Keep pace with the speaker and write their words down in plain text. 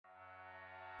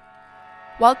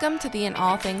Welcome to the In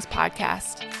All Things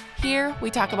podcast. Here, we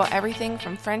talk about everything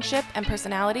from friendship and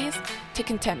personalities to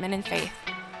contentment and faith.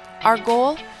 Our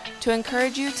goal? To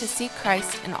encourage you to seek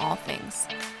Christ in all things.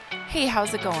 Hey,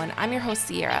 how's it going? I'm your host,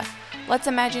 Sierra. Let's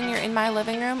imagine you're in my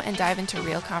living room and dive into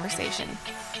real conversation.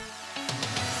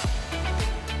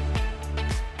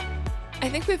 I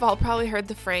think we've all probably heard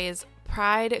the phrase,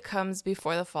 pride comes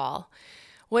before the fall.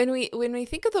 When we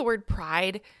think of the word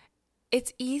pride,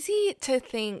 it's easy to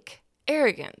think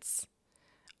arrogance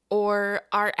or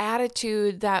our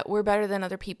attitude that we're better than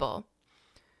other people.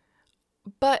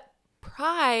 But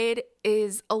pride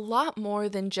is a lot more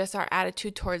than just our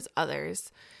attitude towards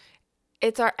others.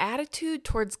 It's our attitude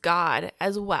towards God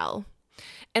as well.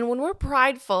 And when we're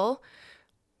prideful,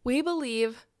 we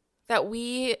believe that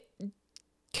we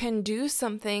can do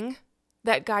something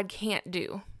that God can't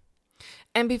do.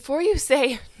 And before you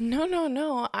say,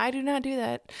 no, I do not do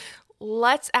that,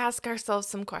 let's ask ourselves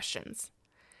some questions.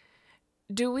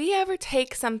 Do we ever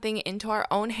take something into our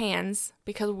own hands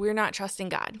because we're not trusting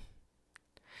God?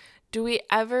 Do we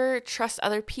ever trust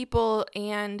other people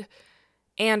and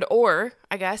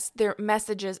their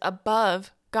messages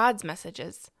above God's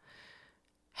messages?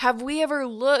 Have we ever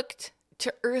looked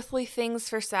to earthly things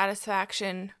for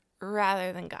satisfaction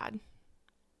rather than God?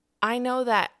 I know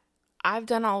that I've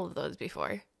done all of those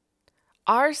before.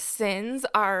 Our sins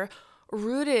are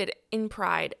rooted in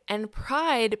pride, and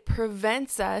pride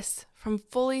prevents us from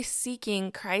fully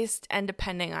seeking Christ and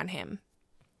depending on Him.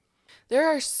 There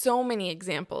are so many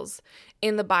examples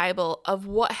in the Bible of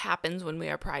what happens when we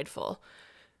are prideful.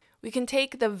 We can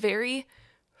take the very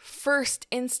first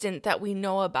instant that we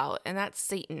know about, and that's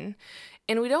Satan.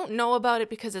 And we don't know about it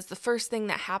because it's the first thing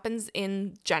that happens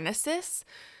in Genesis,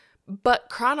 but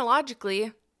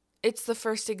chronologically, it's the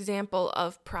first example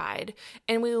of pride.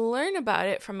 And we learn about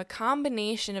it from a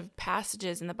combination of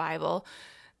passages in the Bible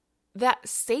that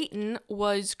Satan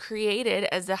was created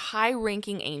as a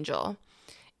high-ranking angel.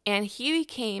 And he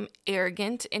became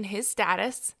arrogant in his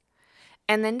status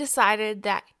and then decided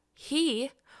that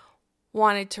he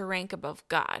wanted to rank above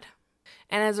God.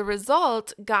 And as a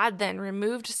result, God then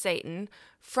removed Satan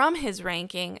from his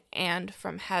ranking and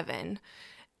from heaven.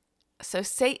 So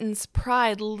Satan's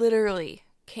pride literally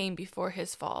came before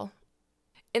his fall.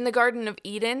 In the Garden of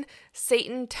Eden,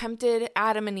 Satan tempted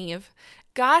Adam and Eve.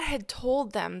 God had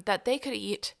told them that they could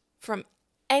eat from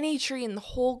any tree in the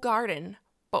whole garden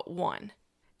but one.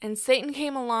 And Satan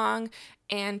came along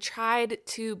and tried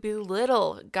to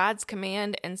belittle God's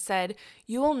command and said,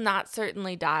 "You will not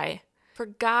certainly die. For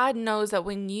God knows that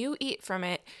when you eat from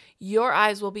it, your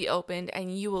eyes will be opened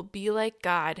and you will be like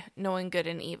God, knowing good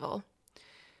and evil."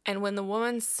 And when the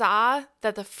woman saw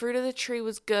that the fruit of the tree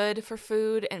was good for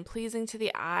food and pleasing to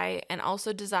the eye and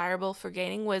also desirable for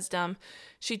gaining wisdom,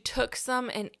 she took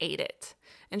some and ate it.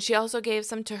 And she also gave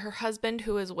some to her husband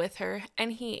who was with her,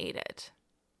 and he ate it.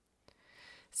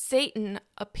 Satan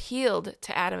appealed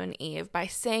to Adam and Eve by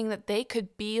saying that they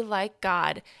could be like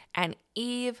God, and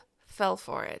Eve fell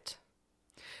for it.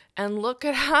 And look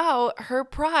at how her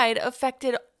pride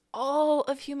affected all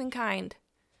of humankind.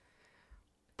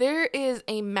 There is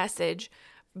a message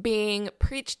being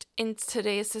preached in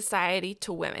today's society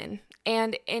to women,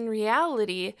 and in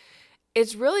reality,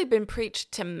 it's really been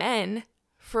preached to men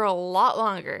for a lot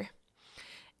longer.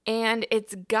 And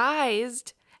it's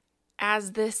guised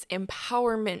as this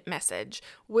empowerment message.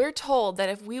 We're told that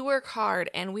if we work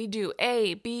hard and we do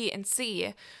A, B, and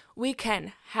C, we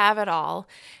can have it all.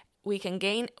 We can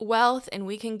gain wealth and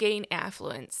we can gain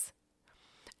affluence.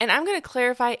 And I'm going to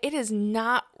clarify, it is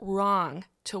not wrong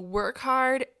to work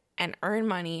hard and earn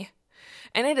money.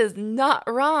 And it is not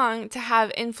wrong to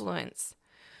have influence.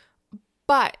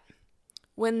 But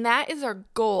when that is our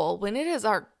goal, when it is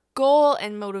our goal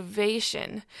and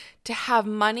motivation to have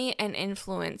money and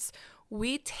influence,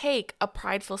 we take a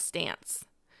prideful stance,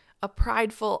 a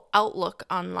prideful outlook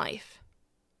on life.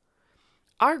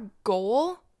 Our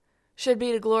goal should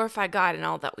be to glorify God in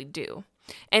all that we do.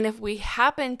 And if we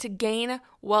happen to gain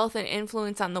wealth and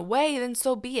influence on the way, then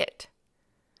so be it.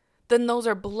 Then those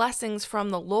are blessings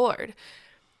from the Lord.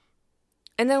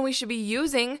 And then we should be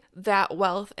using that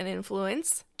wealth and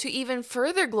influence to even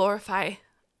further glorify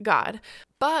God.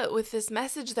 But with this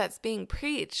message that's being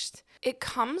preached, it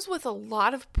comes with a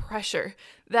lot of pressure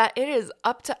that it is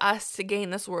up to us to gain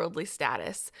this worldly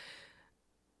status.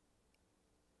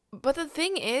 But the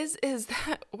thing is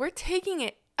that we're taking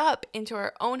it up into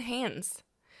our own hands.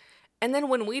 And then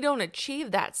when we don't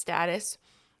achieve that status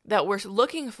that we're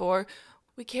looking for,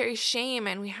 we carry shame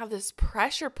and we have this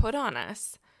pressure put on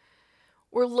us.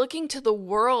 We're looking to the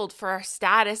world for our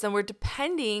status and we're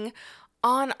depending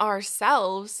on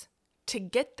ourselves to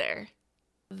get there.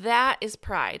 That is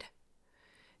pride.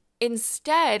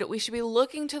 Instead, we should be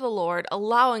looking to the Lord,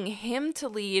 allowing Him to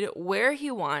lead where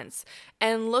He wants,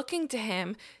 and looking to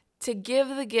Him to give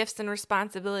the gifts and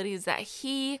responsibilities that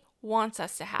He wants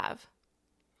us to have.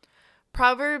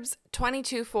 Proverbs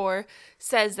 22:4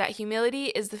 says that humility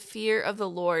is the fear of the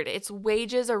Lord. Its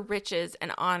wages are riches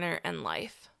and honor and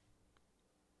life.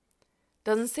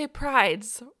 Doesn't say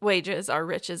pride's wages are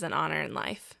riches and honor and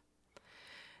life.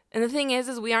 And the thing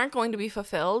is we aren't going to be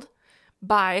fulfilled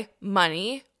by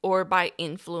money or by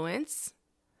influence.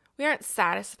 We aren't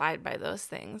satisfied by those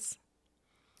things.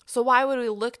 So why would we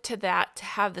look to that to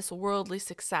have this worldly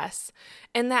success?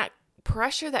 And that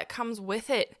pressure that comes with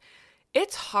it,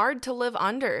 it's hard to live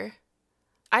under.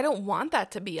 I don't want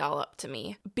that to be all up to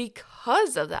me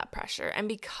because of that pressure and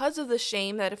because of the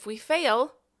shame that if we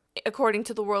fail, according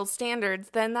to the world's standards,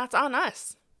 then that's on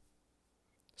us.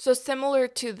 So similar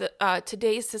to the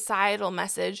today's societal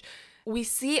message, we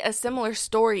see a similar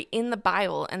story in the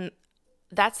Bible, and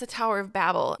that's the Tower of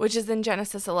Babel, which is in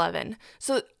Genesis 11.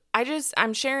 So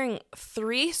I'm sharing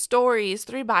three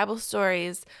Bible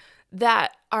stories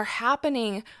that are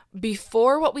happening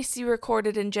before what we see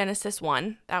recorded in Genesis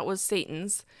 1. That was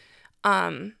Satan's.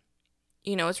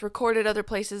 It's recorded other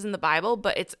places in the Bible,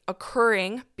 but it's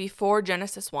occurring before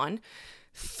Genesis 1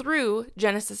 through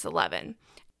Genesis 11.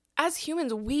 As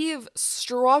humans, we've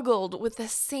struggled with the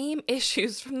same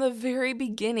issues from the very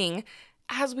beginning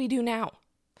as we do now.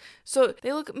 So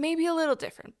they look maybe a little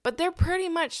different, but they're pretty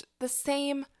much the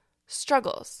same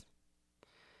struggles.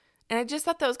 And I just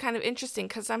thought that was kind of interesting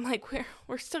because I'm like,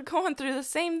 we're still going through the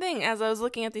same thing as I was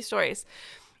looking at these stories.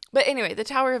 But anyway, the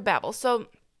Tower of Babel. So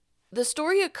the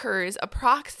story occurs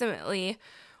approximately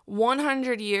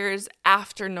 100 years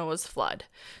after Noah's flood.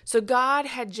 So God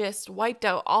had just wiped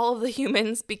out all of the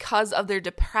humans because of their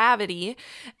depravity,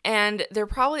 and there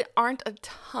probably aren't a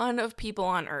ton of people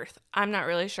on Earth. I'm not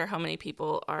really sure how many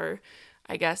people are,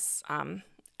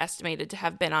 estimated to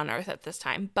have been on Earth at this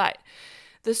time. But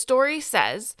the story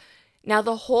says, now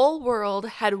the whole world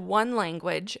had one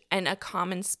language and a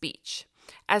common speech.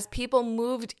 As people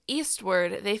moved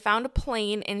eastward, they found a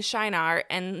plain in Shinar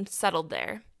and settled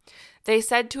there. They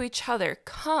said to each other,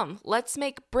 "Come, let's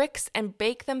make bricks and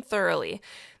bake them thoroughly."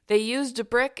 They used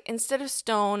brick instead of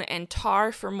stone and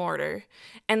tar for mortar.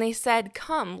 And they said,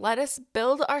 "Come, let us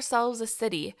build ourselves a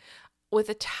city with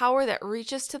a tower that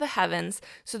reaches to the heavens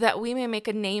so that we may make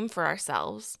a name for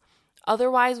ourselves.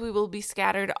 Otherwise, we will be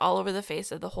scattered all over the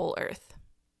face of the whole earth."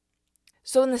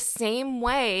 So in the same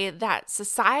way that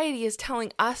society is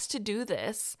telling us to do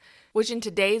this, which in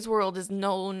today's world is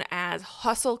known as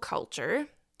hustle culture.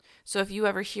 So if you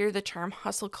ever hear the term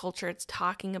hustle culture, it's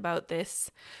talking about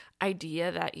this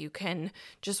idea that you can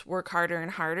just work harder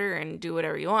and harder and do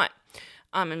whatever you want,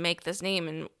 and make this name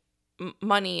and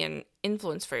money and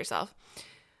influence for yourself.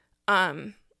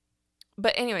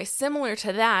 But anyway, similar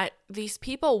to that, these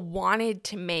people wanted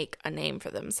to make a name for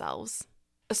themselves.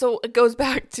 So it goes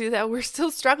back to that we're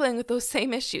still struggling with those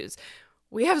same issues.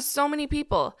 We have so many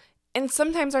people, and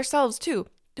sometimes ourselves too,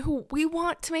 who we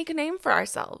want to make a name for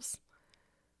ourselves.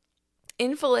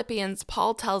 In Philippians,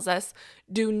 Paul tells us,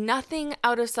 "Do nothing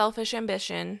out of selfish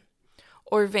ambition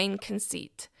or vain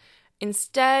conceit.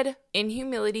 Instead, in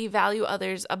humility, value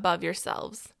others above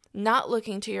yourselves, not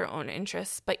looking to your own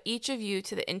interests, but each of you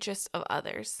to the interests of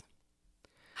others."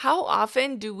 How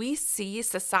often do we see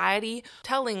society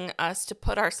telling us to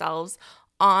put ourselves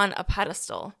on a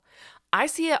pedestal? I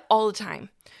see it all the time.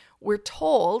 We're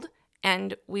told,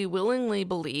 and we willingly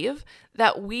believe,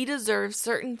 that we deserve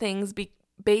certain things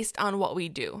based on what we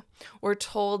do. We're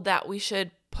told that we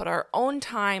should put our own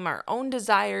time, our own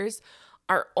desires,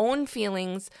 our own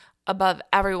feelings above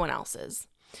everyone else's.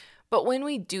 But when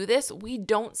we do this, we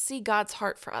don't see God's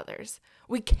heart for others.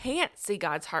 We can't see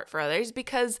God's heart for others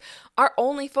because our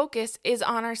only focus is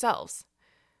on ourselves.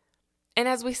 And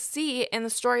as we see in the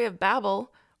story of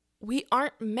Babel, we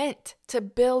aren't meant to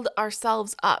build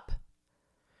ourselves up.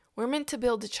 We're meant to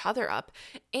build each other up.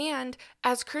 And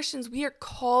as Christians, we are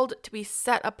called to be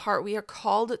set apart. We are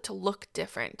called to look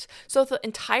different. So if the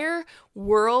entire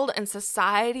world and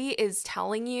society is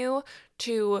telling you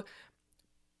to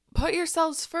put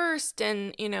yourselves first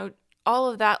and, all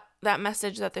of that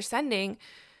message that they're sending,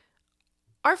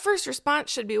 our first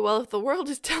response should be, well, if the world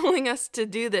is telling us to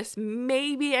do this,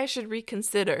 maybe I should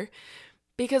reconsider.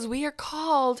 Because we are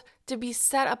called to be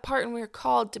set apart and we are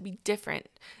called to be different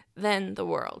than the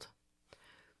world.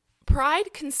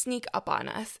 Pride can sneak up on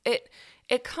us.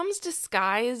 It comes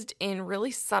disguised in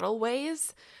really subtle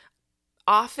ways,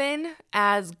 often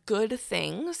as good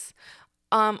things,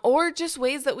 or just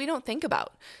ways that we don't think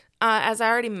about. As I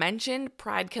already mentioned,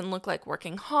 pride can look like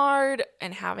working hard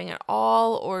and having it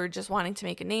all, or just wanting to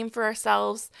make a name for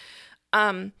ourselves.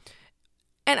 And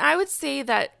I would say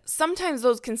that sometimes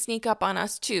those can sneak up on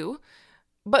us too,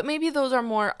 but maybe those are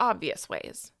more obvious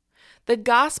ways. The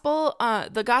Gospel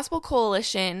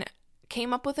Coalition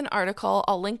came up with an article.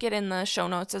 I'll link it in the show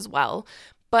notes as well.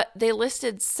 But they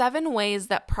listed 7 ways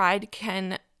that pride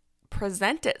can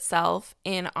present itself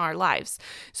in our lives.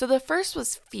 So the first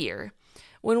was fear.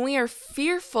 When we are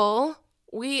fearful,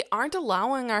 we aren't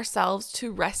allowing ourselves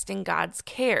to rest in God's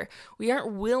care. We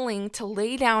aren't willing to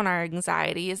lay down our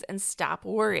anxieties and stop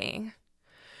worrying.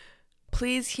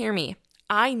 Please hear me.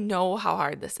 I know how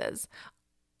hard this is.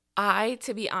 I,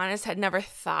 to be honest, had never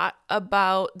thought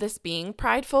about this being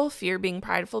prideful, fear being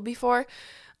prideful before,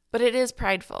 but it is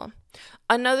prideful.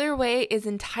 Another way is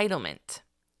entitlement.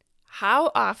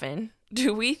 How often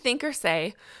do we think or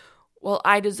say, well,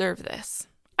 I deserve this.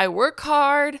 I work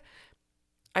hard.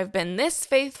 I've been this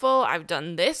faithful. I've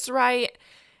done this right.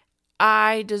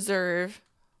 I deserve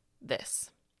this.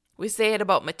 We say it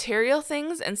about material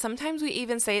things, and sometimes we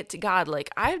even say it to God, like,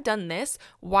 I've done this.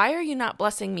 Why are you not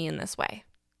blessing me in this way?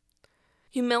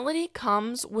 Humility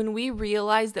comes when we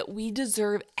realize that we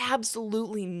deserve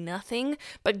absolutely nothing,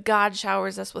 but God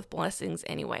showers us with blessings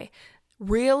anyway.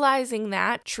 Realizing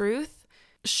that truth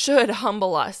should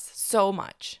humble us so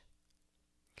much.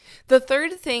 The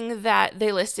third thing that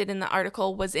they listed in the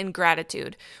article was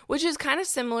ingratitude, which is kind of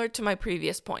similar to my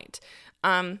previous point.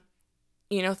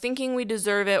 Thinking we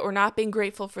deserve it or not being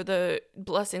grateful for the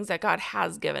blessings that God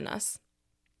has given us.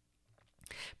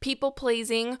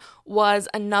 People-pleasing was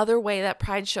another way that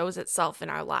pride shows itself in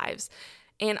our lives.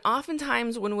 And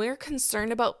oftentimes when we're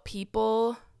concerned about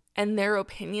people and their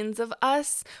opinions of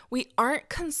us, we aren't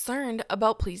concerned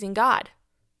about pleasing God.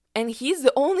 And He's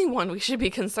the only one we should be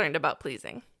concerned about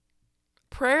pleasing.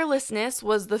 Prayerlessness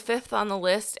was the 5th on the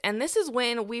list, and this is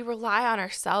when we rely on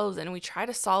ourselves and we try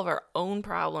to solve our own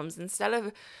problems instead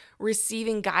of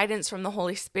receiving guidance from the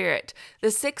Holy Spirit. The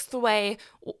 6th way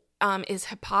is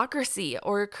hypocrisy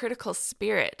or a critical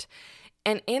spirit.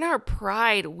 And in our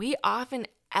pride, we often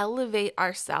elevate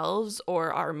ourselves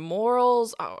or our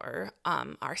morals or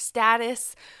our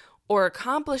status or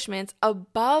accomplishments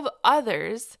above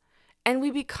others, and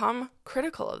we become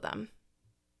critical of them.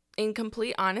 In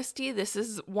complete honesty, this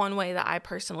is one way that I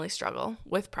personally struggle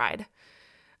with pride.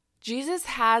 Jesus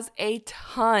has a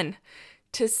ton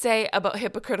to say about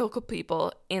hypocritical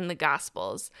people in the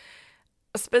Gospels,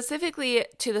 specifically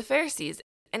to the Pharisees.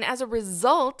 And as a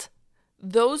result,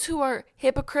 those who are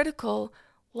hypocritical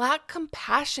lack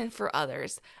compassion for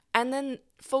others and then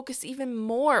focus even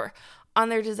more on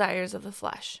their desires of the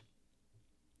flesh.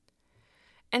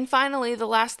 And finally, the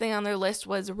last thing on their list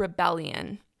was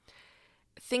rebellion.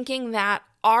 Thinking that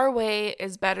our way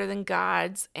is better than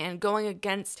God's and going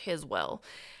against His will.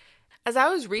 As I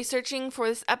was researching for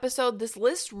this episode, this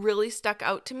list really stuck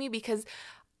out to me because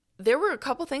there were a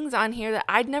couple things on here that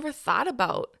I'd never thought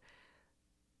about,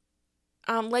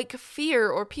 like fear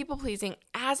or people-pleasing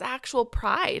as actual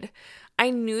pride. I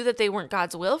knew that they weren't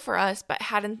God's will for us, but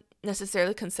hadn't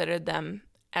necessarily considered them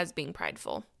as being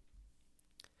prideful.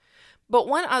 But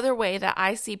one other way that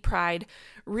I see pride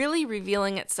really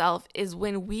revealing itself is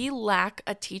when we lack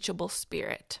a teachable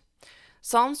spirit.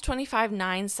 Psalms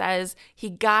 25:9 says, He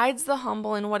guides the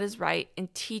humble in what is right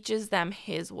and teaches them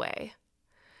His way.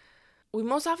 We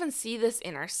most often see this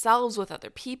in ourselves with other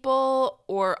people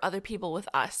or other people with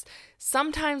us.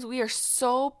 Sometimes we are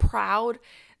so proud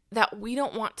that we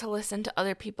don't want to listen to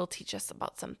other people teach us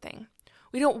about something.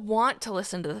 We don't want to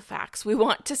listen to the facts. We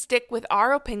want to stick with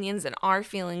our opinions and our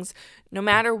feelings, no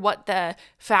matter what the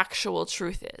factual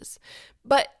truth is.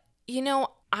 But,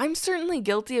 I'm certainly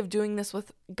guilty of doing this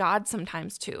with God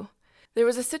sometimes too. There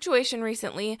was a situation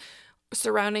recently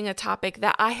surrounding a topic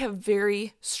that I have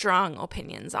very strong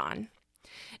opinions on.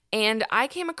 And I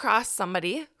came across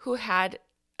somebody who had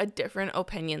a different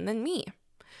opinion than me.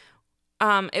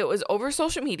 It was over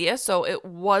social media, so it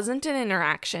wasn't an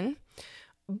interaction.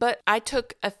 But I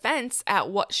took offense at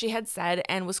what she had said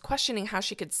and was questioning how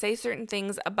she could say certain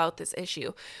things about this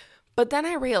issue. But then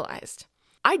I realized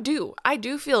I do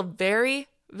feel very,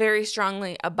 very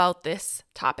strongly about this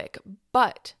topic.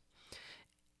 But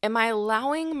am I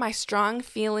allowing my strong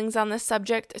feelings on this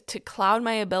subject to cloud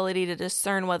my ability to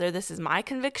discern whether this is my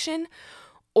conviction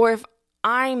or if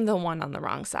I'm the one on the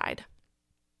wrong side?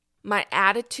 My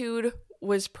attitude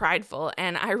was prideful,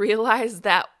 and I realized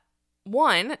that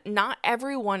one, not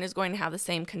everyone is going to have the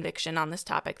same conviction on this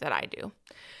topic that I do.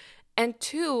 And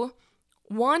two,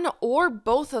 one or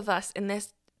both of us in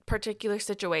this particular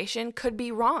situation could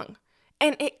be wrong.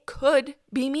 And it could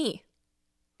be me.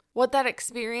 What that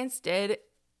experience did,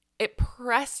 it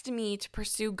pressed me to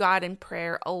pursue God in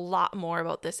prayer a lot more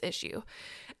about this issue.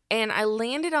 And I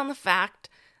landed on the fact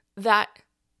that,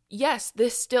 yes,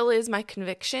 this still is my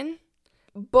conviction,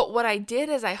 but what I did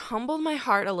is I humbled my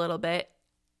heart a little bit,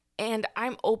 and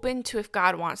I'm open to if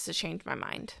God wants to change my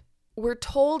mind. We're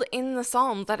told in the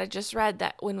Psalms that I just read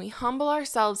that when we humble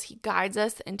ourselves, He guides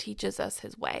us and teaches us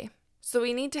His way. So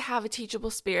we need to have a teachable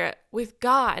spirit with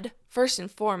God first and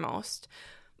foremost,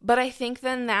 but I think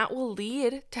then that will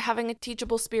lead to having a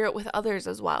teachable spirit with others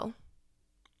as well.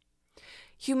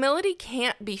 Humility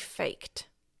can't be faked.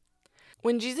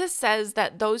 When Jesus says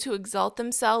that those who exalt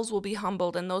themselves will be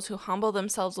humbled and those who humble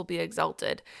themselves will be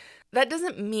exalted, that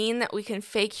doesn't mean that we can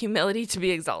fake humility to be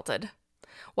exalted.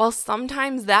 While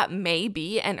sometimes that may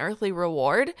be an earthly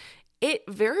reward, it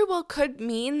very well could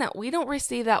mean that we don't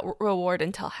receive that reward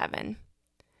until heaven.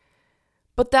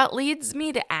 But that leads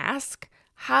me to ask,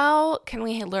 how can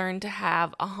we learn to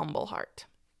have a humble heart?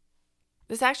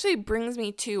 This actually brings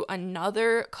me to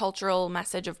another cultural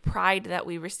message of pride that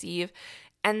we receive,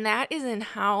 and that is in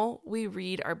how we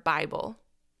read our Bible.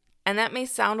 And that may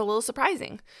sound a little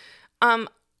surprising.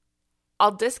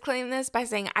 I'll disclaim this by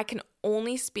saying I can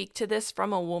only speak to this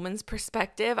from a woman's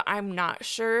perspective. I'm not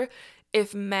sure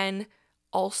if men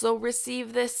also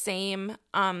receive this same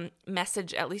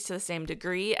message, at least to the same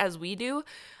degree as we do.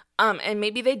 And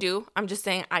maybe they do. I'm just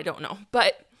saying I don't know.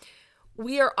 But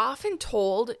we are often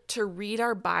told to read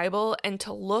our Bible and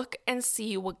to look and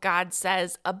see what God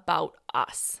says about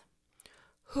us,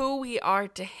 who we are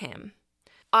to Him.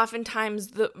 Oftentimes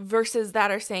the verses that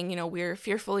are saying, we're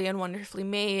fearfully and wonderfully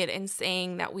made, and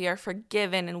saying that we are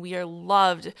forgiven and we are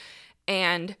loved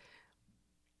and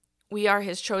we are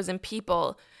His chosen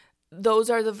people, those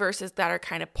are the verses that are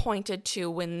kind of pointed to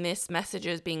when this message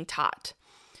is being taught.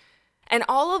 And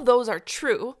all of those are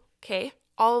true, okay?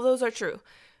 All of those are true.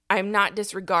 I'm not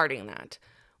disregarding that.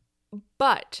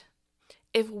 But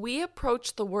if we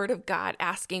approach the Word of God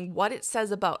asking what it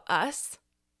says about us,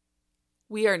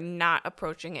 we are not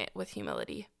approaching it with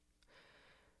humility.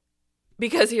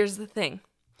 Because here's the thing.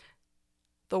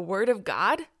 The Word of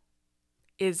God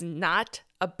is not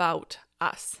about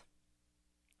us.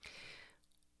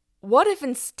 What if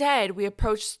instead we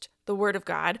approached the Word of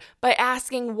God by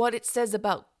asking what it says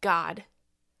about God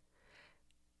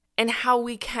and how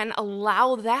we can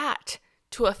allow that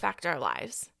to affect our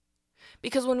lives?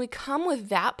 Because when we come with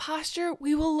that posture,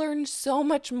 we will learn so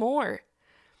much more.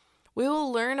 We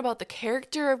will learn about the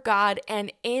character of God,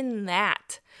 and in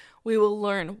that, we will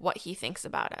learn what He thinks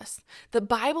about us. The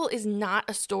Bible is not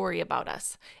a story about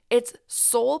us. Its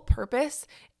sole purpose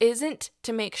isn't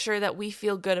to make sure that we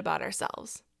feel good about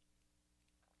ourselves.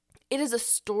 It is a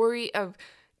story of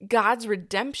God's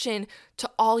redemption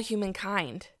to all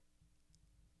humankind.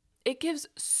 It gives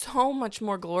so much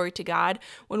more glory to God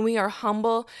when we are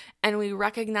humble and we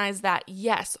recognize that,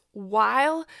 yes,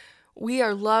 while we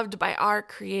are loved by our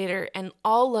Creator and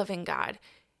all-loving God,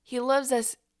 He loves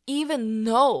us even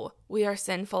though we are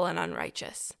sinful and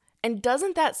unrighteous. And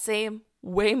doesn't that say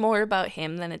way more about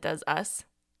Him than it does us?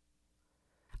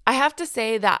 I have to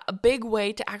say that a big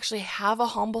way to actually have a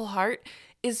humble heart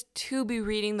is to be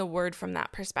reading the Word from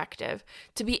that perspective,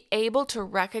 to be able to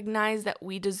recognize that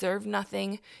we deserve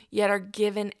nothing, yet are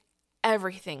given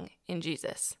everything in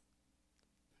Jesus.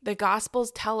 The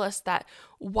Gospels tell us that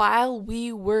while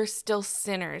we were still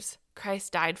sinners,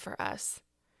 Christ died for us.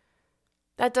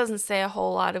 That doesn't say a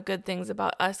whole lot of good things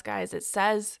about us, guys. It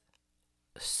says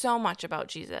so much about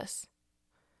Jesus.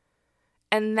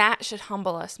 And that should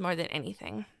humble us more than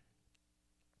anything.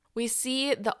 We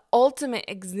see the ultimate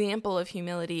example of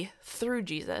humility through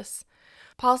Jesus.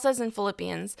 Paul says in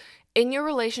Philippians, "In your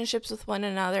relationships with one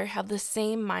another, have the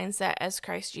same mindset as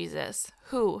Christ Jesus,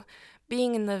 who,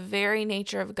 being in the very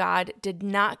nature of God, did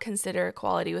not consider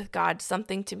equality with God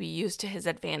something to be used to His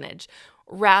advantage.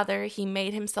 Rather, He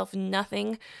made Himself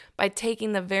nothing by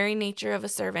taking the very nature of a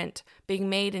servant, being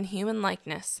made in human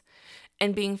likeness.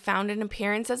 And being found in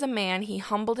appearance as a man, He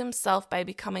humbled Himself by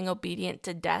becoming obedient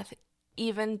to death,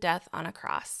 even death on a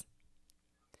cross."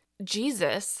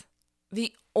 Jesus,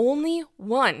 the only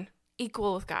one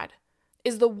equal with God,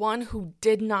 is the one who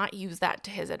did not use that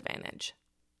to His advantage.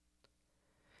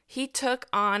 He took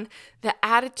on the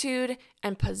attitude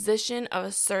and position of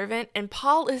a servant, and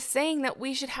Paul is saying that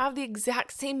we should have the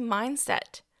exact same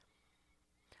mindset.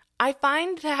 I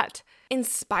find that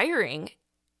inspiring,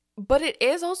 but it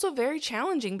is also very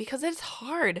challenging because it's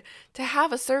hard to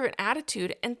have a servant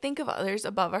attitude and think of others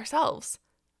above ourselves.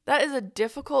 That is a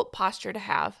difficult posture to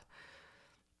have.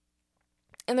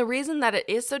 And the reason that it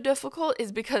is so difficult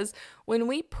is because when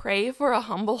we pray for a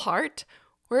humble heart,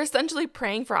 We're essentially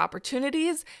praying for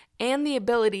opportunities and the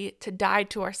ability to die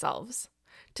to ourselves,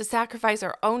 to sacrifice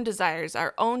our own desires,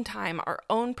 our own time, our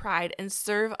own pride, and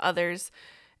serve others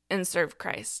and serve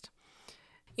Christ.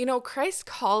 You know, Christ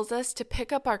calls us to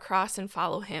pick up our cross and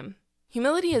follow him.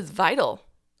 Humility is vital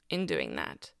in doing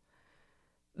that.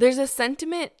 There's a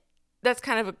sentiment that's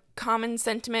kind of a common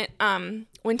sentiment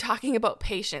when talking about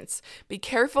patience. Be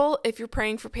careful if you're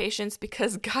praying for patience,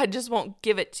 because God just won't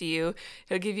give it to you.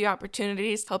 He'll give you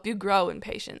opportunities to help you grow in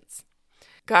patience.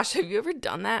 Gosh, have you ever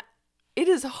done that? It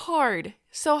is hard,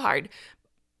 so hard.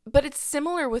 But it's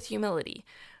similar with humility.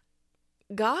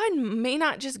 God may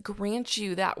not just grant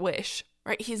you that wish,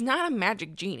 right? He's not a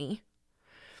magic genie.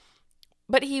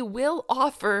 But he will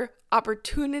offer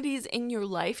opportunities in your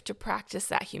life to practice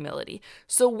that humility.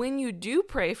 So when you do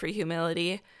pray for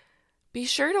humility, be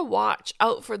sure to watch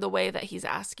out for the way that he's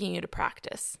asking you to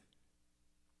practice.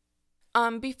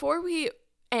 Before we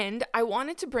end, I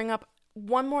wanted to bring up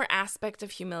one more aspect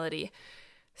of humility.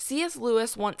 C.S.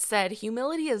 Lewis once said,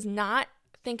 humility is not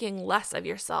thinking less of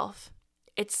yourself.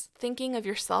 It's thinking of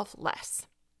yourself less.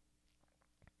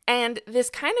 And this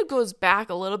kind of goes back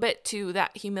a little bit to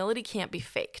that humility can't be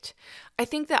faked. I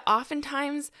think that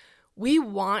oftentimes we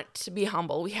want to be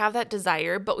humble. We have that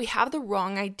desire, but we have the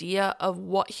wrong idea of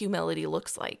what humility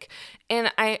looks like.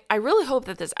 And I really hope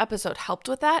that this episode helped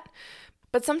with that.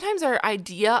 But sometimes our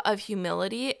idea of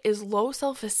humility is low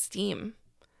self-esteem.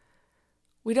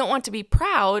 We don't want to be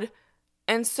proud,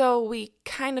 and so we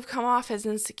kind of come off as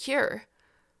insecure.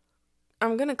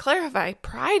 I'm going to clarify,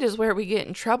 pride is where we get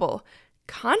in trouble.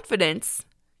 Confidence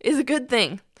is a good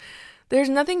thing. There's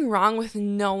nothing wrong with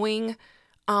knowing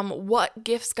what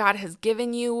gifts God has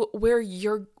given you,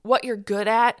 what you're good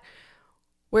at,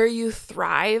 where you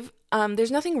thrive.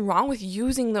 There's nothing wrong with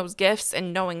using those gifts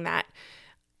and knowing that.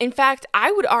 In fact,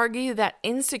 I would argue that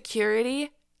insecurity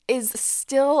is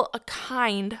still a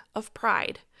kind of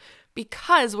pride,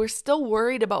 because we're still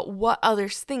worried about what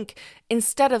others think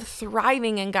instead of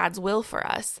thriving in God's will for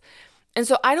us. And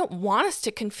so I don't want us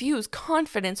to confuse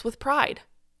confidence with pride.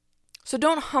 So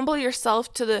don't humble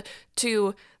yourself to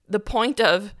the point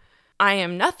of, I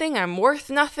am nothing, I'm worth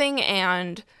nothing,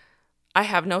 and I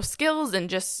have no skills, and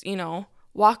just,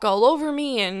 walk all over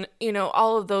me, and,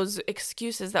 all of those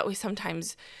excuses that we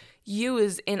sometimes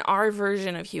use in our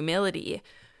version of humility.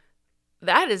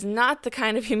 That is not the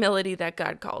kind of humility that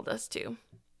God called us to.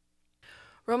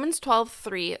 Romans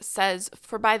 12:3 says,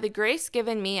 "For by the grace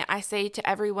given me, I say to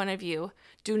every one of you,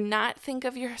 do not think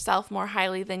of yourself more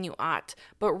highly than you ought,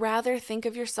 but rather think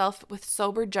of yourself with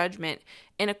sober judgment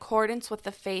in accordance with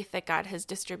the faith that God has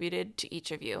distributed to each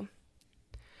of you."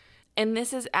 And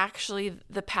this is actually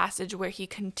the passage where he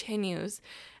continues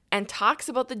and talks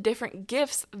about the different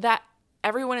gifts that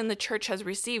everyone in the church has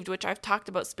received, which I've talked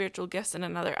about spiritual gifts in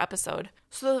another episode.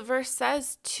 So the verse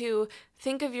says to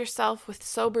think of yourself with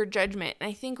sober judgment. And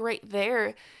I think right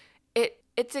there,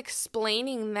 it's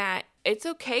explaining that it's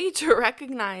okay to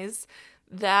recognize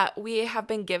that we have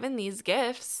been given these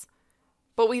gifts,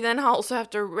 but we then also have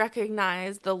to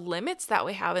recognize the limits that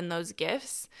we have in those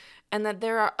gifts, and that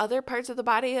there are other parts of the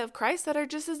body of Christ that are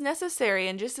just as necessary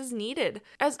and just as needed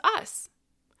as us.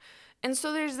 And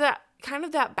so there's that kind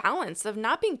of that balance of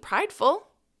not being prideful,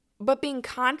 but being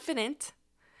confident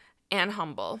and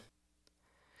humble.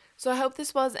 So I hope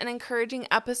this was an encouraging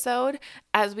episode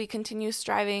as we continue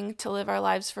striving to live our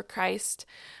lives for Christ.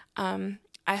 I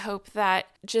hope that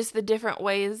just the different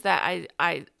ways that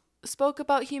I spoke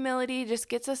about humility just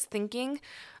gets us thinking.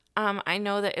 I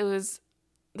know that it was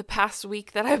the past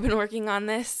week that I've been working on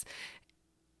this.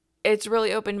 It's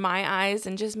really opened my eyes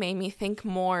and just made me think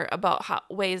more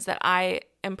about ways that I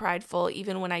am prideful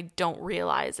even when I don't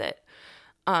realize it.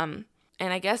 And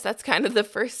I guess that's kind of the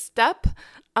first step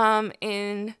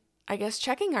in,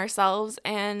 checking ourselves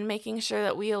and making sure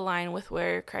that we align with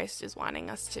where Christ is wanting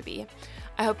us to be.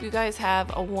 I hope you guys have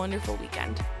a wonderful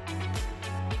weekend.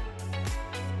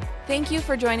 Thank you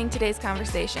for joining today's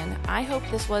conversation. I hope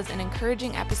this was an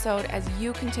encouraging episode as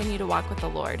you continue to walk with the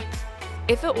Lord.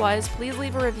 If it was, please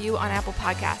leave a review on Apple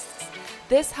Podcasts.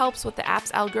 This helps with the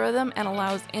app's algorithm and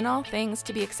allows In All Things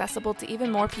to be accessible to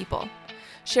even more people.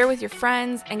 Share with your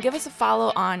friends and give us a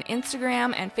follow on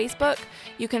Instagram and Facebook.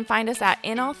 You can find us at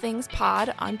In All Things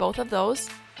Pod on both of those,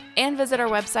 and visit our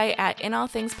website at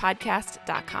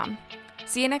inallthingspodcast.com.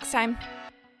 See you next time.